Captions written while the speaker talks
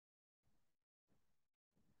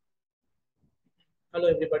Hello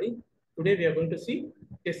everybody. Today we are going to see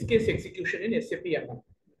test case execution in SAP MM.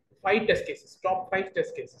 5 test cases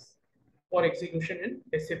for execution in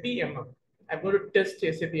SAP MM. I'm going to test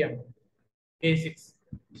SAP MM basics.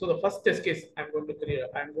 So the first test case I'm going to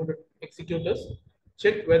execute this.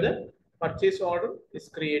 Check whether purchase order is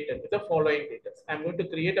created with the following details. I'm going to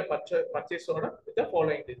create a purchase order with the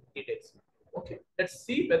following details. Okay, let's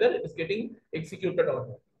see whether it is getting executed or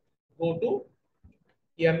not. Go to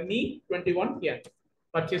ME21N,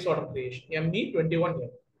 purchase order creation.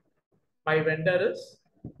 ME21N. My vendor is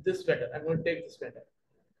this vendor. I'm going to take this vendor.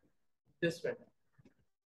 This vendor.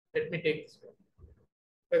 Let me take this one.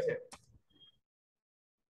 Press it.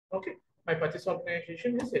 Okay. My purchase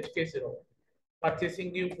organization is HK0.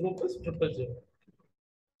 Purchasing group is 000.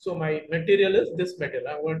 So my material is this material.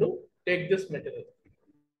 I'm going to take this material.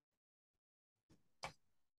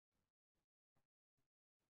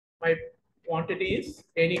 My quantity is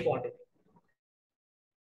any quantity.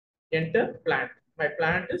 Enter plant. My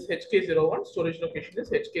plant is HK01. Storage location is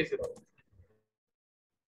HK0.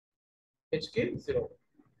 HK0.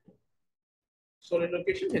 Storage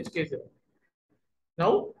location HK0.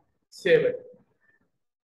 Now save it.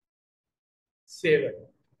 Save it.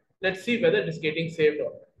 Let's see whether it is getting saved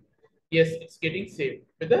or not. Yes, it's getting saved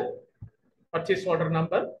with the purchase order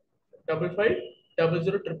number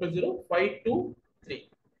 550000000523.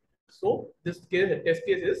 So this case, the test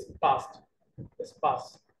case is passed. It's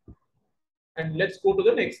passed. And let's go to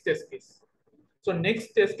the next test case. So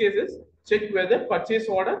next test case is check whether purchase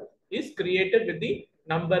order is created with the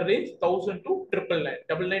number range 1000 to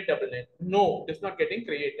 999. No, it's not getting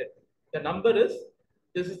created. The number is,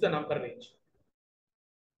 this is the number range.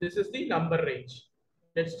 This is the number range.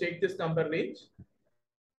 Let's take this number range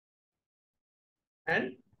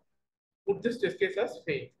and put this test case as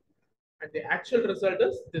fail. And the actual result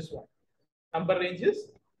is this one. Number range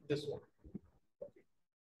is this one. Okay.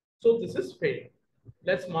 So this is fail.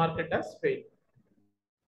 Let's mark it as fail.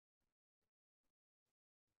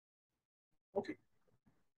 Okay.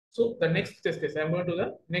 So the next test case, I'm going to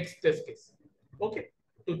the next test case. Okay.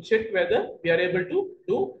 To check whether we are able to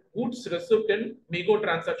do goods received in MIGO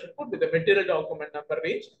transaction code with the material document number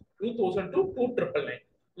range 2000 to 2999.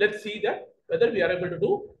 Let's see that whether we are able to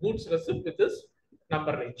do goods received with this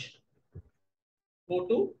number range. Go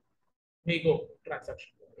to MIGO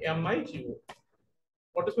transaction, MIGO.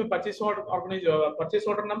 What is my purchase order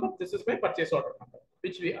number? This is my purchase order number,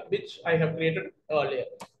 which I have created earlier.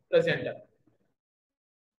 Press enter.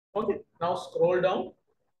 Okay. Now scroll down.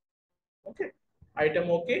 Okay.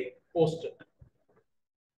 Item okay. Post it.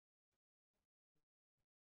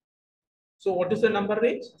 So what is the number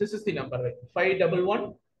range? This is the number range.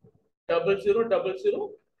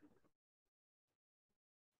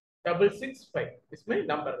 51100000665 is my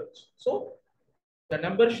number range. So the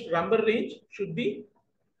number range should be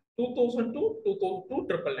 2000 to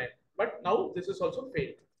 999. But now this is also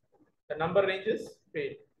failed. The number range is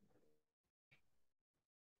failed.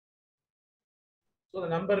 So the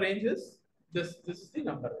number range is this. This is the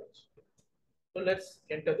number range. So let's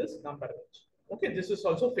enter this number range. Okay, this is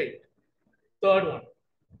also failed. Third one.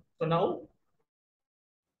 So now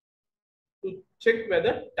to check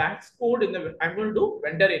whether tax code in the, I'm going to do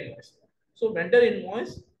vendor invoice. So vendor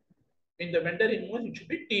invoice, in the vendor invoice, it should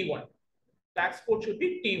be T1. Tax code should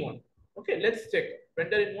be T1. Okay, let's check.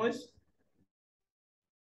 Vendor invoice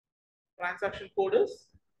transaction code is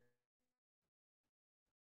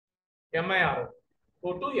MIRO.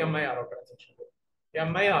 Go to MIRO transaction code.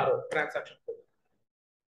 MIRO transaction code.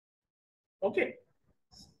 Okay.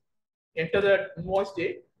 Enter the invoice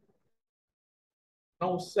date.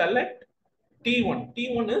 Now select T1.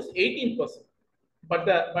 T1 is 18%, but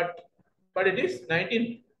it is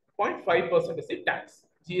 19.5% is the tax.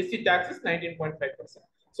 GST tax is 19.5%.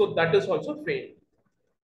 So that is also failed.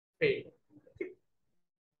 Failed. Okay.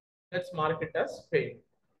 Let's mark it as failed.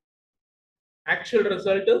 Actual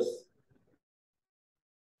result is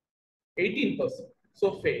 18%.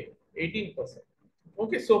 So failed. 18%.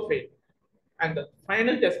 Okay, so failed. And the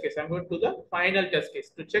final test case, I'm going to do the final test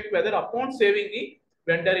case to check whether upon saving the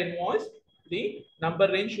vendor invoice, the number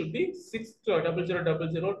range should be 60000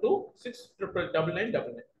 to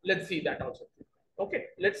 69999. Let's see that also. Okay,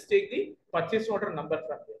 let's take the purchase order number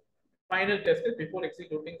from here. Final test case, before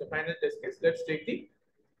executing the final test case, let's take the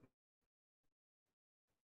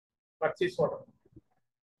purchase order.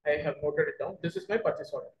 I have noted it down. This is my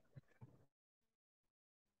purchase order.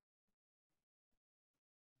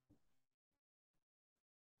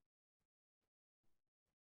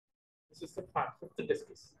 This is the fifth test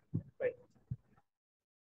case. Right.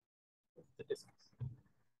 Fifth test case.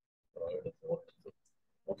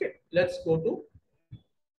 Okay, let's go to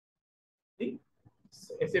the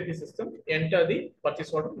SAP system, enter the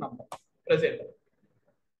purchase order number, press enter.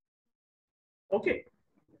 Okay.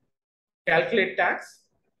 Calculate tax.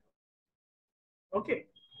 Okay.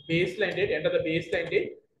 Baseline date, enter the baseline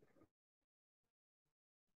date.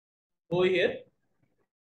 Go here,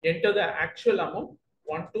 enter the actual amount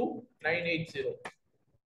 12980.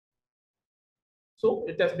 So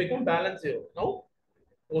it has become balance 0. Now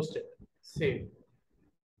post it, save.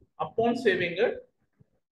 Upon saving it,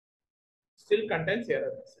 still contains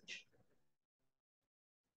error message.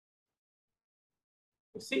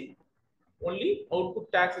 You see, only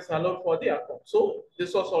output tax is allowed for the account. So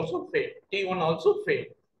this was also failed. T1 also failed.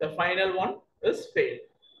 The final one is failed.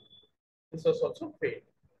 This was also failed.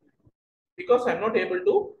 Because I'm not able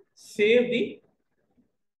to save the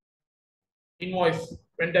invoice,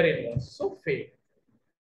 vendor invoice. So failed.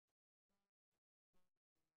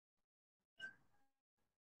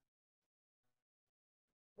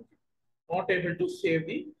 Not able to save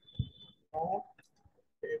the, not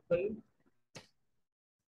able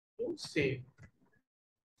to save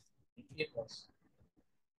the invoice.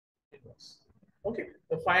 Okay,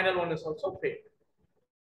 the final one is also failed.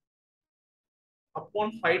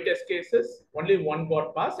 Upon 5 test cases, only 1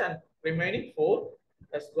 got passed and remaining 4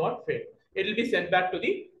 has got failed. It will be sent back to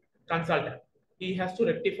the consultant. He has to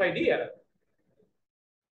rectify the error.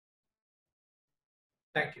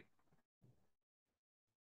 Thank you.